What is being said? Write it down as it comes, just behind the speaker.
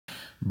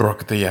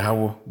Barakatah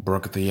Yahweh,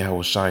 Barakatah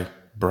Yahweh Shai,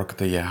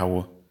 Barakatah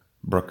Yahweh,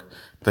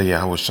 Barakatah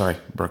Yahweh Shai,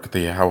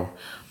 Barakatah Yahweh,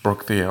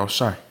 Barakatah Yahweh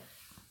Shai.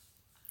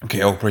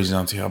 Okay, all praises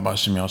unto Yahweh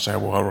Shem Yahshai,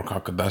 Waharak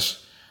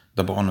HaKadosh,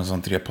 double honors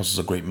unto the apostles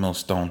of great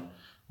millstone,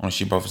 honor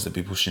she brothers that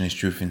be pushing his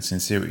truth in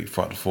sincerity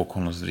throughout the four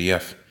corners of the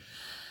earth.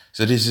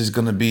 So this is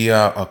going to be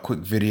a quick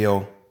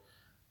video.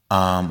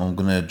 I'm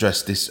going to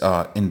address this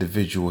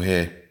individual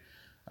here.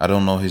 I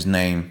don't know his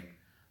name,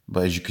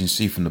 but as you can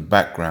see from the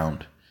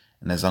background,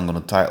 and as I'm going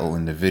to title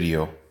in the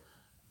video,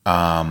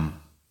 a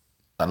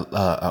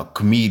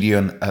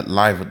comedian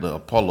live at the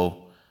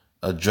Apollo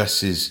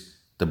addresses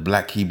the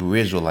black Hebrew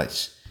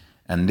Israelites.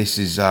 And this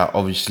is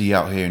obviously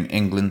out here in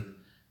England.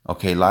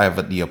 Okay, live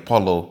at the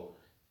Apollo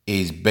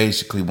is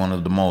basically one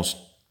of the most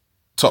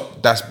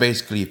top. That's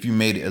basically, if you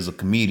made it as a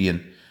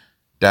comedian,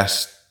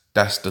 that's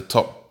the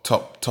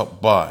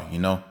top bar, you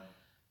know.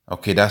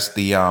 Okay, that's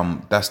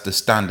the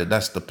standard,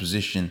 that's the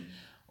position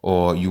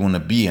or you want to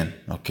be in.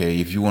 Okay,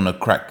 if you want to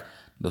crack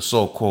the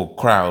so-called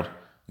crowd,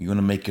 you want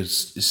to make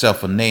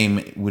yourself a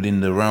name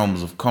within the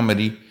realms of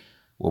comedy,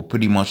 well,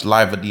 pretty much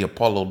live at the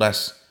Apollo,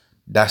 that's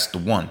the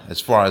one.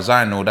 As far as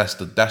I know, that's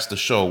the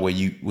show where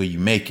you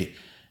make it.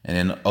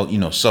 And then you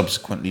know,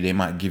 subsequently they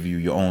might give you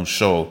your own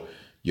show,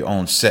 your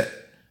own set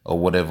or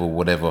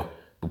whatever.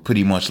 But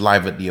pretty much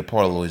live at the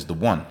Apollo is the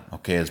one.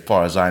 Okay, as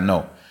far as I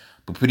know.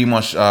 But pretty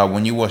much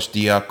when you watch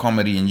the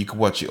comedy, and you can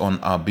watch it on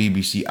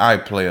BBC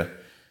iPlayer.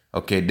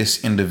 Okay,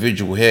 this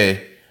individual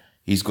here,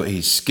 he's got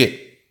his skit,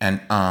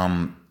 and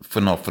for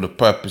the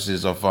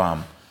purposes of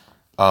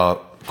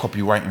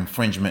copyright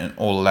infringement and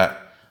all of that,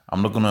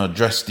 I'm not gonna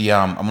address the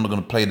I'm not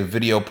gonna play the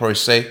video per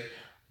se.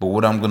 But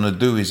what I'm gonna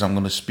do is I'm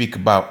gonna speak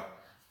about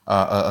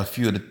a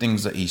few of the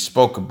things that he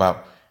spoke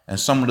about and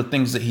some of the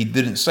things that he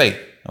didn't say.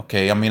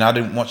 Okay, I mean, I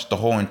didn't watch the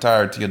whole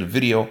entirety of the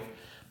video,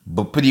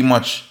 but pretty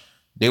much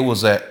there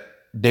was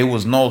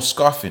no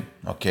scoffing.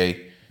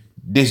 Okay,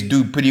 this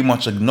dude pretty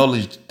much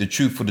acknowledged the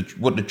truth for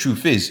what the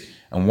truth is.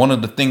 And one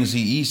of the things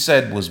he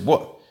said was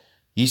what?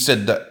 He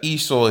said that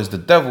Esau is the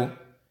devil,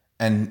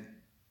 and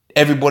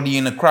everybody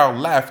in the crowd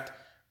laughed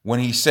when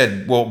he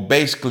said, well,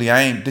 basically,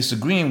 I ain't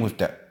disagreeing with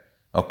that.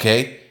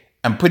 Okay,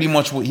 and pretty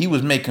much what he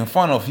was making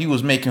fun of, he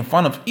was making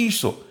fun of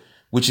Esau,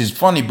 which is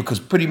funny because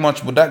pretty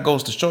much what that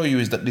goes to show you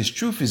is that this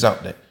truth is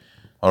out there.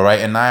 All right,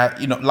 and I,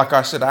 you know, like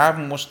I said, I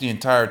haven't watched the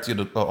entirety of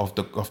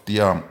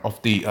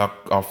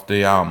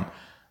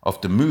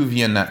the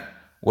movie, and that.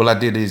 All I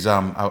did is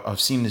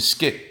I've seen the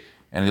skit,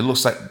 and it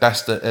looks like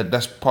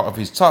that's part of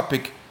his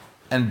topic,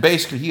 and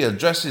basically he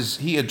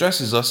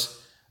addresses us,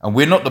 and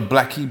we're not the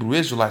black Hebrew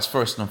Israelites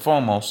first and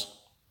foremost.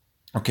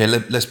 Okay,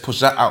 let's push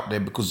that out there,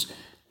 because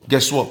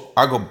guess what?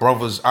 I got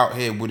brothers out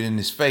here within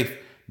this faith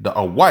that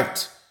are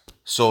white,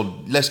 so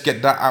let's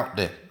get that out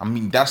there. I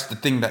mean, that's the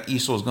thing that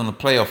Esau is gonna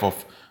play off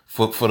of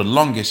for the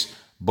longest.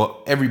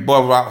 But every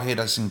brother out here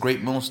that's in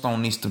Great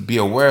Millstone needs to be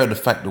aware of the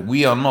fact that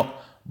we are not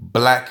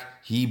black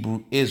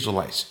Hebrew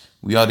Israelites.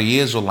 We are the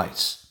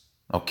Israelites.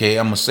 Okay,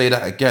 I'm gonna say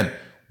that again.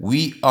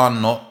 We are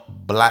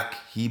not black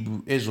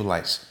Hebrew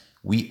Israelites.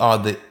 We are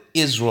the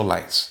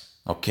Israelites.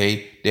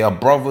 Okay, there are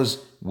brothers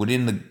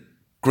within the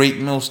Great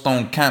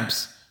Millstone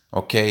camps,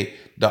 okay,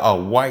 that are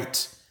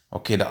white,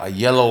 okay, that are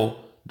yellow,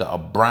 that are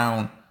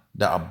brown,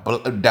 that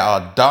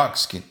are dark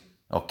skinned.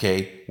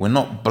 Okay, we're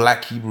not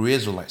black Hebrew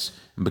Israelites.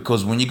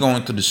 Because when you go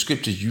into the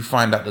scriptures, you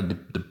find out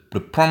that the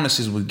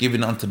promises were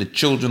given unto the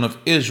children of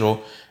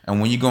Israel.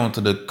 And when you go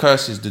into the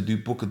curses, the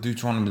book of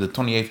Deuteronomy, the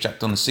 28th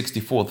chapter on the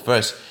 64th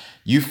verse,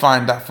 you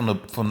find out from the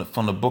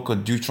book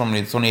of Deuteronomy,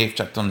 the 28th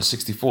chapter on the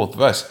 64th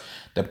verse,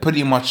 that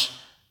pretty much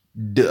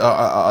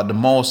the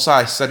Most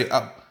High set it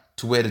up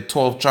to where the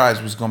 12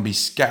 tribes was going to be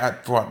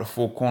scattered throughout the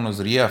four corners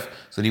of the earth.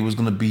 So they was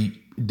going to be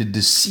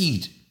the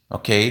seed,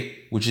 okay,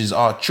 which is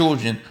our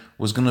children,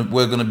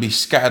 we're gonna be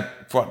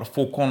scattered throughout the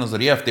four corners of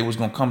the earth. They was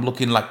gonna come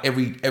looking like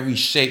every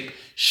shape,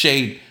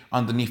 shade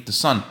underneath the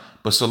sun.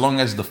 But so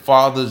long as the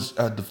fathers,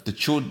 the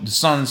children, the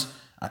sons,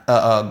 as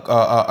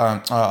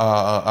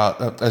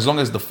long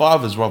as the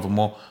fathers rather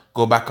more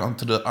go back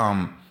onto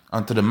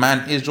the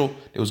man Israel,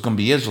 there was gonna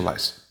be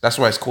Israelites. That's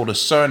why it's called a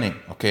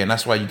surname, okay, and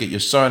that's why you get your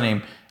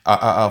surname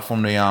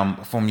from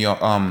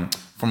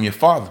your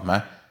father,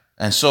 man.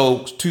 And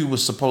so too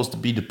was supposed to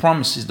be the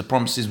promises. The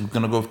promises were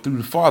going to go through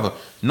the father,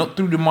 not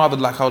through the mother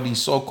like how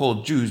these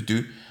so-called Jews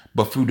do,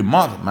 but through the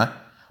mother, man.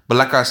 But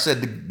like I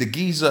said, the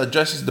geezer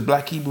addresses the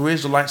black Hebrew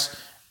Israelites.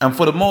 And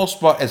for the most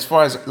part, as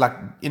far as like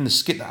in the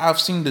skit that I've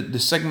seen, the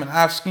segment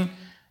I've seen,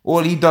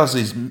 all he does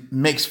is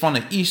makes fun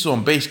of Esau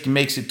and basically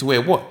makes it to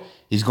where what?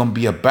 He's going to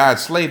be a bad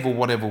slave or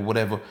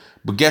whatever.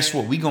 But guess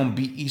what? We're going to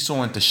beat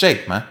Esau into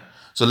shape, man.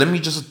 So let me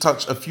just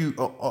touch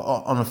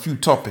on a few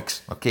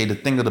topics. Okay, the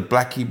thing of the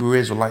black Hebrew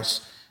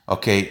Israelites.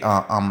 Okay,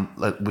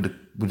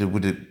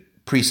 with the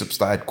precepts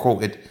that I had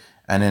quoted,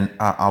 and then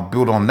I'll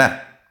build on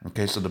that.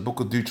 Okay, so the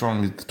book of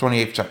Deuteronomy, the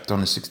 28th chapter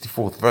on the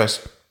 64th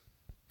verse.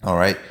 All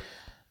right,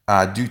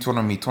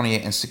 Deuteronomy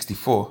 28 and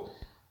 64.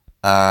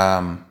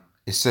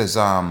 It says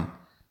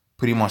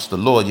pretty much the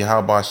Lord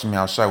Yahweh Shem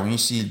Yahshai. When you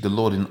see the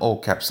Lord in all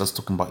caps, that's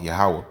talking about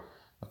Yahweh.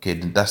 Okay,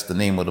 that's the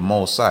name of the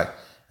Most High,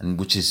 and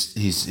which is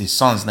his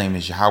son's name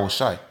is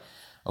Yahushai.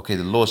 Okay,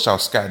 the Lord shall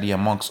scatter thee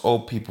amongst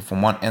all people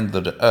from one end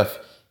of the earth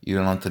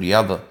even unto the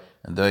other,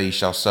 and there ye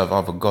shall serve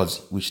other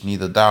gods, which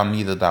neither thou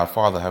neither thy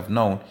father have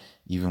known,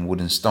 even wood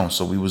and stone.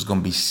 So we was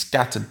going to be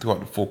scattered throughout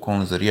the four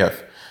corners of the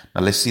earth.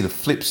 Now let's see the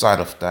flip side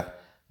of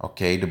that.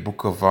 Okay, the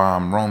book of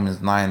Romans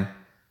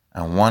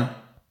 9:1.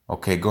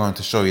 Okay, going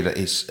to show you that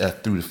it's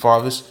through the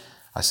fathers.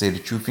 I say the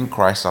truth in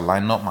Christ. I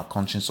line up my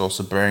conscience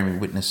also bearing me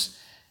witness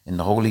in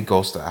the Holy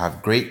Ghost that I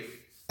have great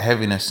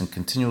heaviness and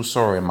continual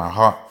sorrow in my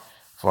heart.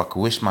 For I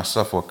could wish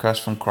myself were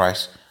cursed from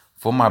Christ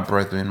for my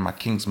brethren, my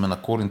kinsmen,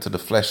 according to the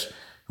flesh,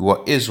 who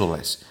are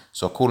Israelites.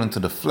 So according to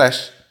the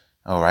flesh,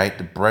 all right,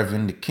 the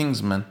brethren, the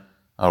kinsmen,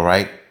 all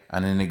right,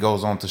 and then it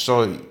goes on to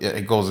show.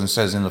 It goes and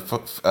says in the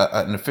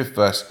fifth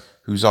verse,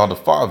 whose are the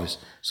fathers.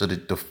 So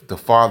the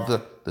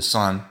Father, the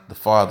Son, the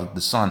Father,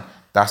 the Son.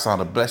 That's how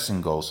the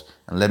blessing goes.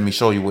 And let me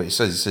show you what it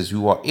says. It says,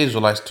 who are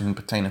Israelites, to whom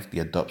pertaineth the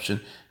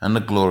adoption and the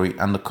glory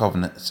and the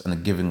covenants and the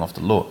giving of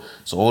the law.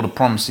 So all the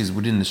promises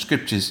within the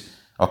scriptures,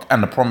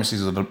 and the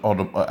promises of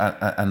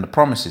and the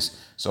promises.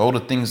 So all the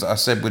things that I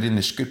said within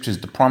the scriptures,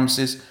 the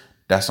promises,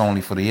 that's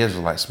only for the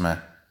Israelites, man.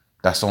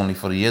 That's only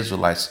for the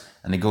Israelites,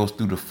 and it goes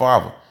through the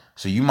Father.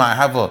 So you might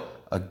have a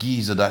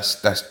geezer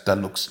that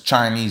looks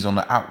Chinese on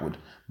the outward,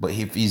 but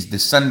if his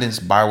descendants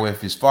by way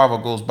of his father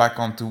goes back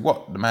onto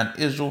what? The man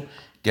Israel,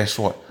 guess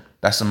what?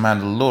 That's a man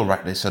of the Lord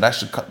right there. So that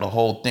should cut the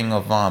whole thing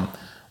of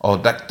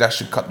that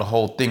should cut the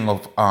whole thing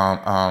of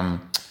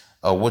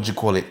what you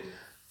call it?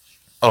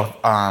 Of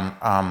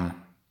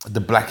the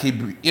black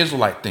Hebrew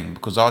Israelite thing,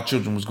 because our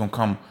children was gonna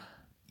come,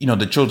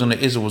 the children of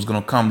Israel was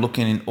gonna come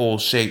looking in all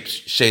shapes,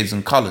 shades,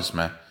 and colors,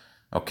 man.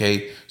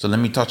 Okay, so let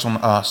me touch on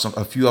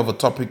a few other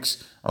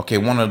topics. Okay,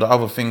 one of the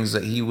other things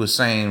that he was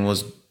saying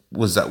was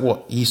that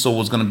what Esau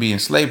was gonna be in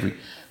slavery,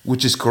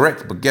 which is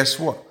correct. But guess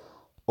what?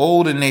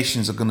 All the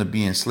nations are gonna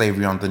be in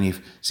slavery underneath.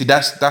 See,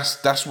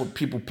 that's what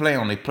people play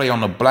on. They play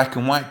on the black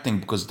and white thing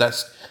because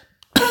that's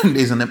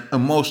there's an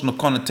emotional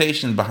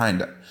connotation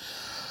behind that.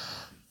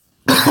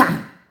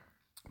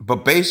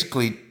 But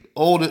basically,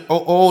 all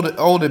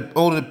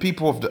the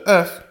people of the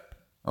earth,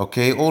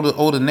 okay,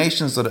 all the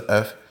nations of the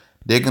earth,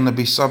 they're gonna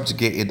be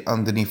subjugated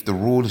underneath the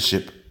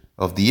rulership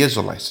of the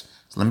Israelites.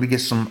 So let me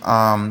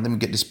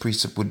get this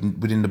precept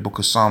within the book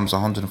of Psalms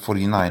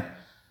 149.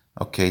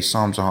 Okay,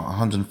 Psalms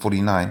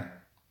 149.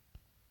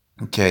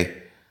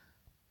 Okay,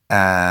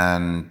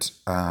 and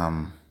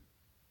I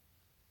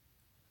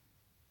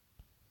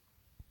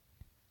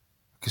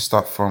can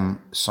start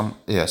from Psalms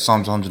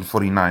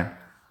 149.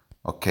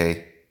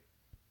 Okay.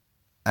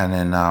 And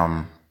then,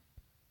 and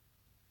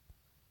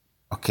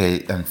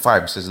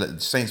 5 says, let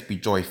the saints be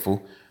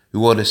joyful.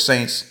 Who are the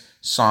saints?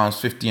 Psalms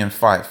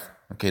 50:5.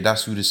 Okay,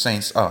 that's who the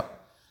saints are.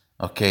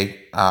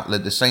 Okay,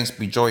 let the saints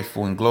be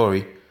joyful in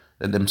glory.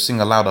 Let them sing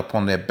aloud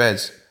upon their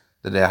beds.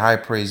 That their high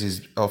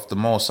praises of the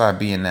Most High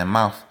be in their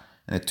mouth,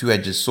 and a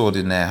two-edged sword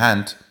in their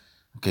hand.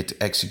 Okay, to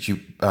execute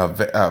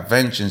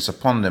vengeance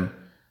upon them,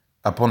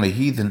 upon the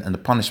heathen, and the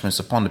punishments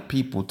upon the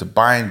people, to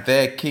bind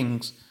their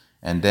kings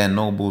and their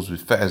nobles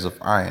with fetters of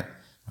iron.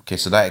 Okay,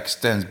 so that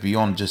extends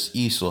beyond just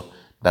Esau.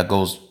 That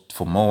goes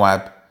for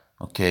Moab,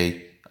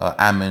 okay,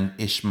 Ammon,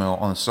 Ishmael,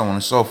 and so on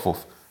and so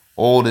forth.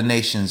 All the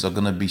nations are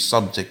going to be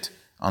subject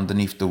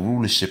underneath the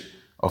rulership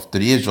of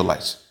the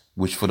Israelites,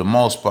 which for the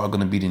most part are going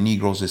to be the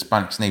Negroes,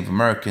 Hispanics, Native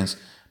Americans.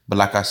 But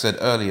like I said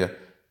earlier,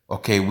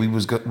 okay,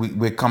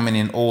 we're coming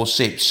in all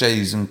shapes,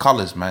 shades, and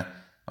colors, man.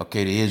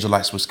 Okay, the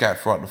Israelites were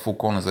scattered throughout the four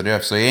corners of the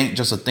earth. So it ain't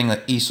just a thing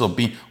that Esau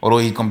being, although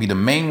he's going to be the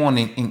main one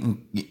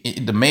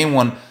the main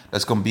one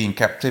that's going to be in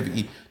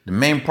captivity. The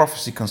main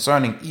prophecy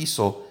concerning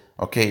Esau,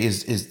 okay,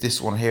 is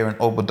this one here in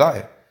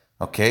Obadiah.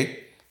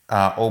 Okay,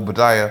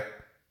 Obadiah.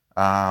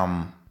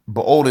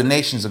 But all the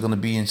nations are going to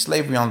be in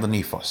slavery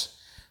underneath us.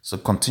 So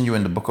continue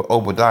in the book of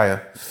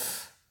Obadiah.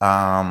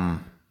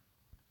 And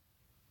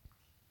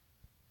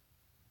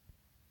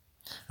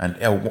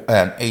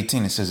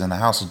 18 it says, and the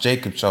house of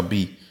Jacob shall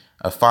be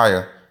a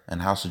fire,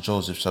 and the house of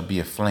Joseph shall be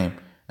a flame,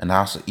 and the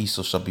house of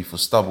Esau shall be for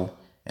stubble,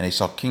 and they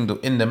shall kindle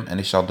in them, and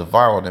they shall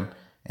devour them,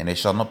 and there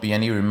shall not be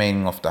any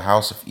remaining of the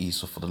house of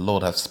Esau, for the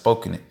Lord hath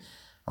spoken it.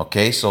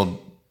 Okay, so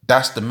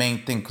that's the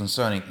main thing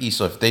concerning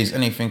Esau. If there's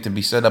anything to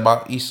be said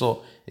about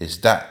Esau, it's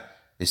that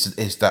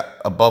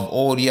above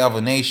all the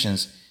other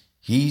nations,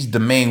 he's the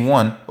main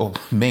one,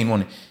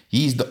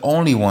 he's the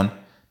only one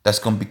that's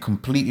going to be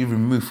completely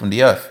removed from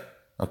the earth.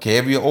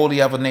 Okay, all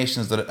the other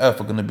nations of the earth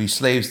are going to be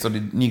slaves to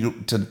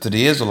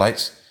the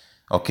Israelites.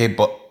 Okay,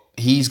 but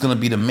he's going to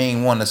be the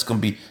main one that's going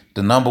to be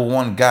the number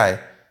one guy.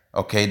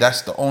 Okay,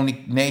 that's the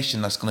only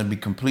nation that's going to be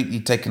completely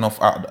taken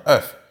off out of the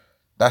earth.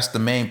 That's the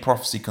main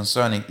prophecy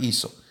concerning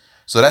Esau.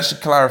 So that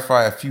should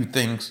clarify a few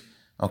things.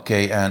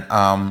 Okay, and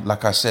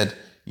like I said,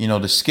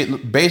 the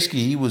skit, basically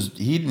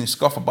he didn't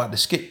scoff about the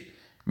skit,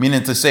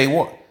 meaning to say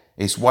what?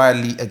 It's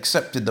widely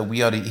accepted that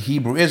we are the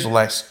Hebrew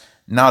Israelites.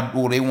 Now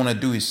all they want to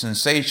do is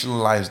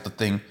sensationalize the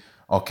thing.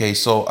 Okay,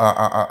 so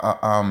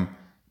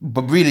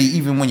but really,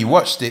 even when you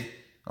watched it,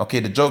 Okay,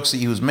 the jokes that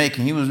he was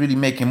really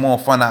making more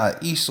fun out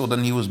of Esau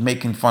than he was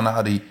making fun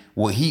out of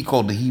what he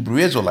called the Hebrew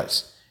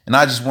Israelites. And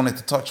I just wanted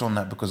to touch on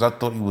that because I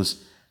thought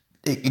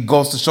it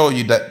goes to show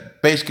you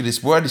that basically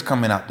this word is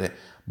coming out there.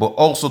 But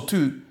also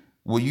too,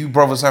 what you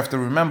brothers have to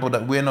remember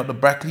that we're not the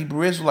black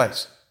Hebrew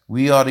Israelites.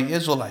 We are the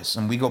Israelites,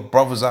 and we got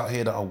brothers out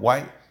here that are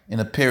white in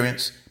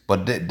appearance,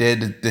 but they're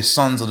the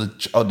sons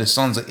of the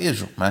sons of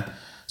Israel, man.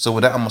 So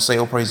with that, I'm gonna say,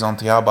 all praise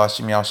unto Yahweh,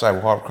 Shimi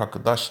Yahshai, Wahab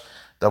Krakadash,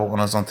 double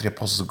honors unto the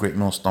apostles of great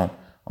millstone.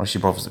 Honestly,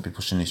 brothers, that be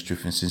pushing this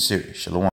truth in sincerity. Shalom.